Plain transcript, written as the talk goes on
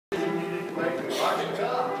I can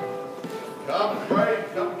come. Come and pray.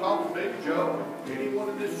 Come talk to me, Joe. Anyone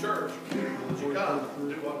in this church. Would you come and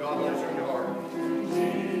do what God lays in your heart?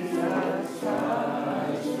 Jesus, I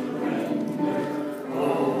surrender.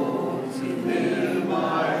 Oh, to Him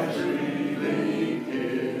I freely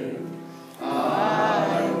give. I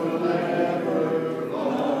will ever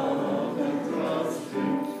love and trust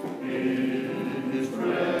Him. In His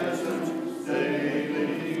presence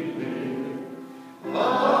daily live.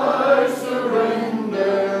 I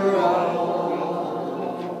surrender all.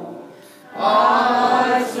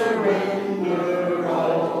 I surrender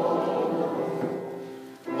all.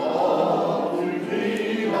 All to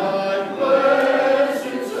Thee, my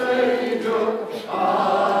blessed Savior.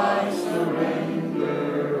 I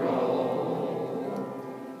surrender all.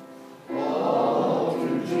 All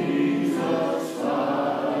to Jesus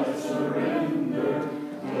I surrender.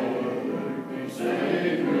 Take me,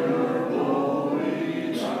 Savior,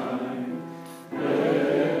 wholly Thine.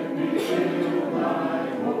 Let me feel Thy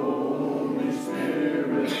Holy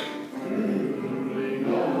Spirit. Truly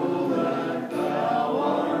know that Thou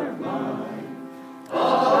art mine.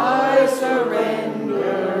 I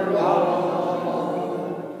surrender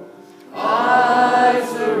all. I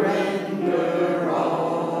surrender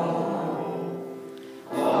all.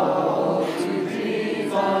 All to Thee,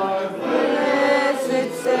 my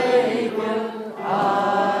blessed Savior,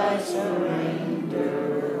 I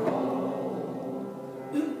surrender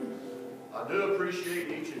all. I do appreciate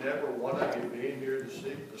each and every one of you being here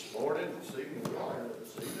this morning, this evening,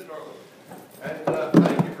 early. And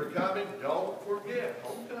thank you for coming. Don't forget,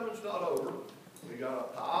 homecoming's not over. We got a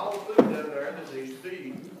pile of food down there that needs to be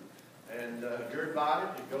eaten. And you're invited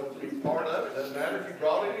to go be part of it. Doesn't matter if you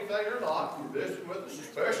brought anything or not. If you're visiting with us,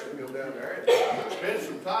 especially go down there and spend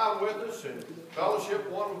some time with us and fellowship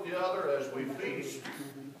one with the other as we feast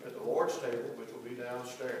at the Lord's table, which will be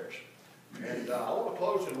downstairs. And I want to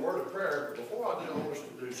close in a word of prayer. But before I do, I want us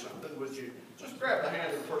to do something. Would you just grab the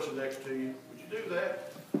hand of the person next to you? Would you do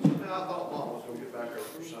that? Now, I thought Mom was going to get back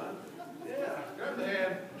over her son. Yeah, grab the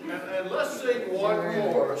hand and let's sing one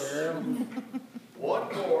chorus. One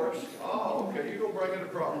chorus. Oh, okay, you're going to bring it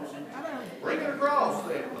across. Bring it across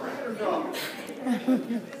then. Bring it across.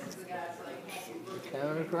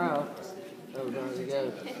 Coming across. Oh, does it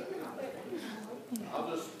go? I'll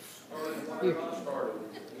just start when I started.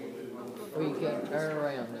 Well, you can't turn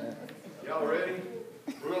around there. Y'all ready?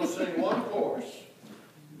 We're going to sing one chorus.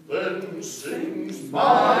 Then sings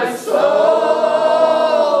my soul,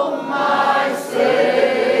 my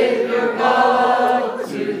Savior God,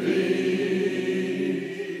 to Thee.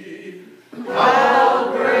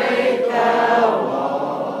 How great Thou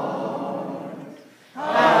art!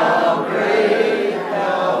 How great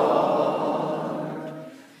Thou art!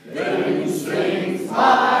 Then sings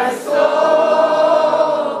my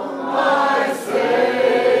soul, my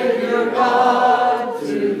Savior God,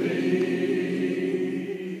 to Thee.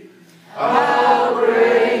 How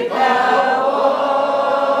great Thou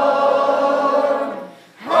art!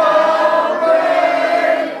 How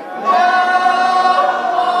great Thou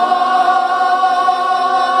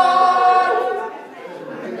art!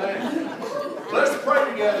 Amen. Let's pray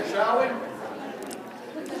together, shall we?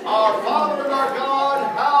 Our Father and our God,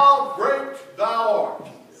 how great Thou art.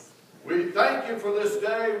 We thank You for this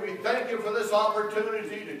day. We thank You for this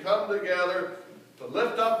opportunity to come together to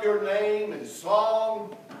lift up Your name in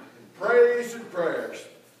song, praise and prayers.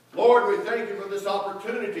 Lord, we thank You for this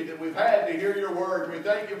opportunity that we've had to hear Your word. We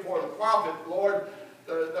thank You for the prophet, Lord,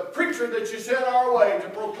 the preacher that You sent our way to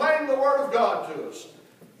proclaim the word of God to us.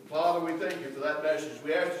 Father, we thank You for that message.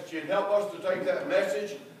 We ask that You'd help us to take that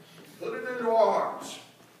message, put it into our hearts.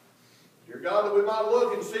 Dear God, that we might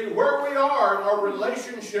look and see where we are in our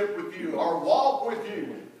relationship with You, our walk with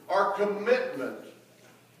You, our commitment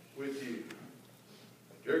with You.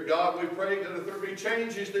 Dear God, we pray that if there be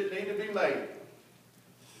changes that need to be made, that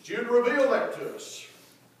You'd reveal that to us.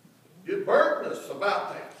 You'd burden us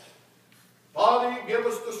about that. Father, You give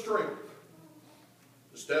us the strength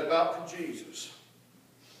to step out for Jesus.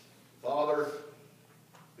 Father,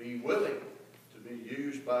 be willing to be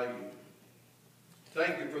used by You.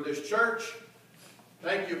 Thank You for this church.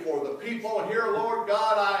 Thank You for the people here, Lord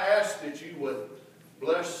God. I ask that You would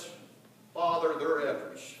bless, Father, their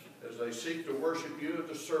efforts as they seek to worship You and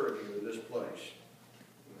to serve You in this place.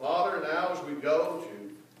 Father, now as we go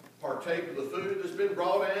to partake of the food that's been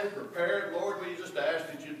brought in, prepared, Lord, we just ask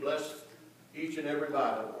that You bless each and every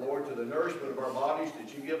bite, Lord, to the nourishment of our bodies,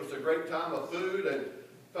 that You give us a great time of food and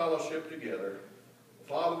fellowship together.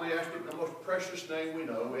 Father, we ask it in the most precious name we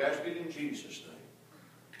know. We ask it in Jesus' name.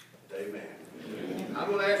 Amen. I'm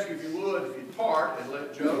going to ask you if you would, if you'd part and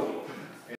let Joe